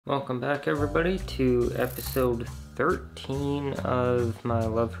Welcome back everybody to episode 13 of my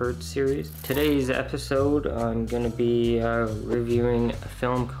Love Hurts series. Today's episode I'm going to be reviewing a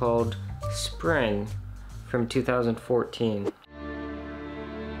film called Spring from 2014.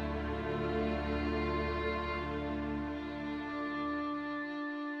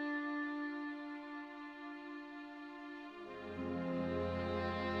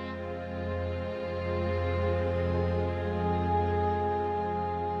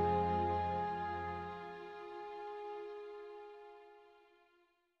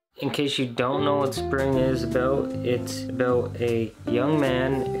 In case you don't know what Spring is about, it's about a young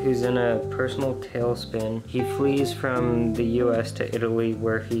man who's in a personal tailspin. He flees from the US to Italy,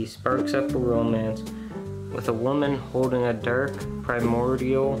 where he sparks up a romance with a woman holding a dark,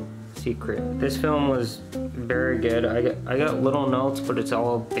 primordial secret. This film was very good. I got little notes, but it's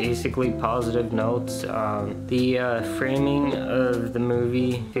all basically positive notes. The framing of the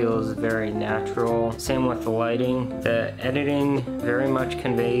movie feels very natural. Same with the lighting. The editing very much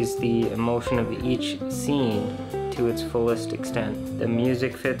conveys the emotion of each scene to its fullest extent. The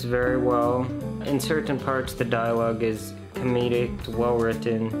music fits very well. In certain parts, the dialogue is comedic, well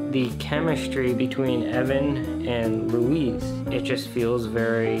written. The chemistry between Evan and Louise, it just feels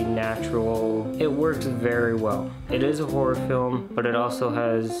very natural. It works very well. It is a horror film, but it also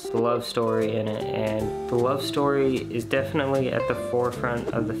has a love story in it, and the love story is definitely at the forefront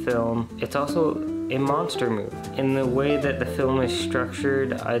of the film. It's also a monster movie. In the way that the film is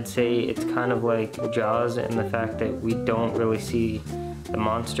structured, I'd say it's kind of like Jaws in the fact that we don't really see the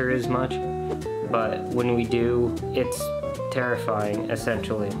monster as much, but when we do, it's terrifying,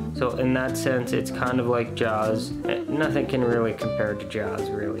 essentially. So in that sense, it's kind of like Jaws. Nothing can really compare to Jaws,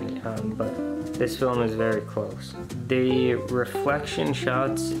 really, but this film is very close. The reflection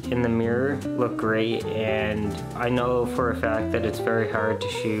shots in the mirror look great, and I know for a fact that it's very hard to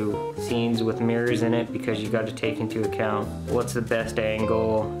shoot scenes with mirrors in it because you got to take into account what's the best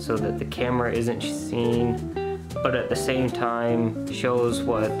angle so that the camera isn't seen, but at the same time shows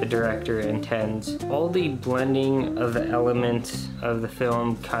what the director intends. All the blending of the elements of the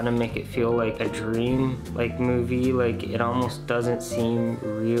film kind of make it feel like a dream movie. Like, it almost doesn't seem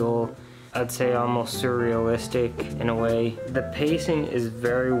real. I'd say almost surrealistic in a way. The pacing is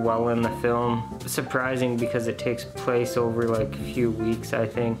very well in the film. Surprising because it takes place over like a few weeks, I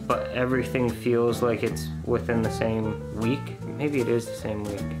think, but everything feels like it's within the same week. Maybe it is the same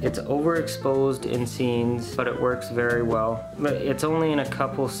week. It's overexposed in scenes, but it works very well. It's only in a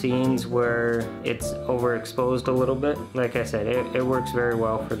couple scenes where it's overexposed a little bit. Like I said, it works very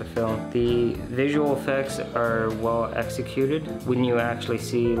well for the film. The visual effects are well executed. When you actually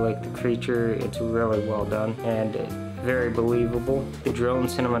see like the creature, it's really well done and very believable. The drone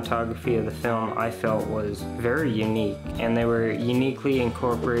cinematography of the film I felt was very unique, and they were uniquely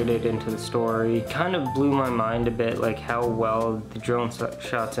incorporated into the story. Kind of blew my mind a bit, like how well the drone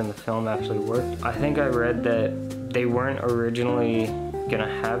shots in the film actually worked. I think I read that they weren't originally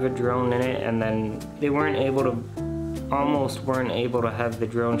gonna have a drone in it, and then they almost weren't able to have the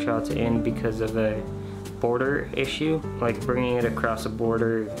drone shots in because of a border issue, like bringing it across a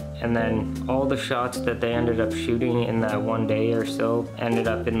border, and then all the shots that they ended up shooting in that one day or so ended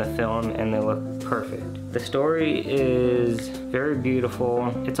up in the film, and they look perfect. The story is very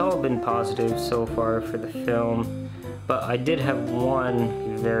beautiful. It's all been positive so far for the film, but I did have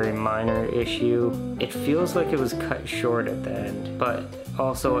one very minor issue. It feels like it was cut short at the end, but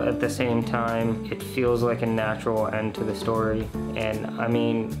also at the same time it feels like a natural end to the story. And I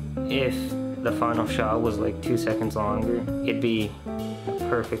mean, if the final shot was like 2 seconds longer, it'd be a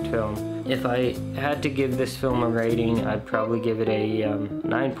perfect film. If I had to give this film a rating, I'd probably give it a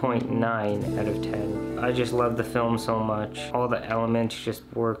 9.9 out of 10. I just love the film so much. All the elements just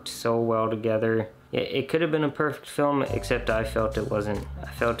worked so well together. It could have been a perfect film, except I felt it wasn't.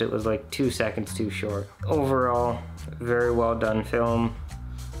 I felt it was like 2 seconds too short. Overall, very well done film,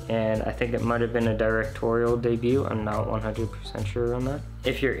 and I think it might have been a directorial debut. I'm not 100% sure on that.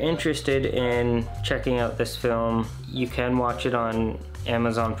 If you're interested in checking out this film, you can watch it on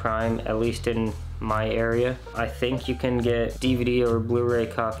Amazon Prime, at least in my area. I think you can get DVD or Blu-ray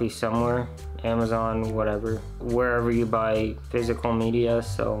copy somewhere, Amazon, whatever, wherever you buy physical media.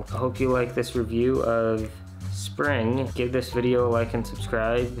 So I hope you like this review of Spring. Give this video a like and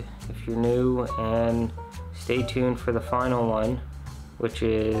subscribe if you're new, and stay tuned for the final one, which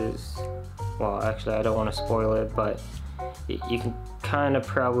is, well, actually I don't want to spoil it, but you can kind of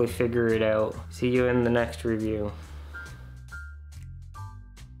probably figure it out. See you in the next review.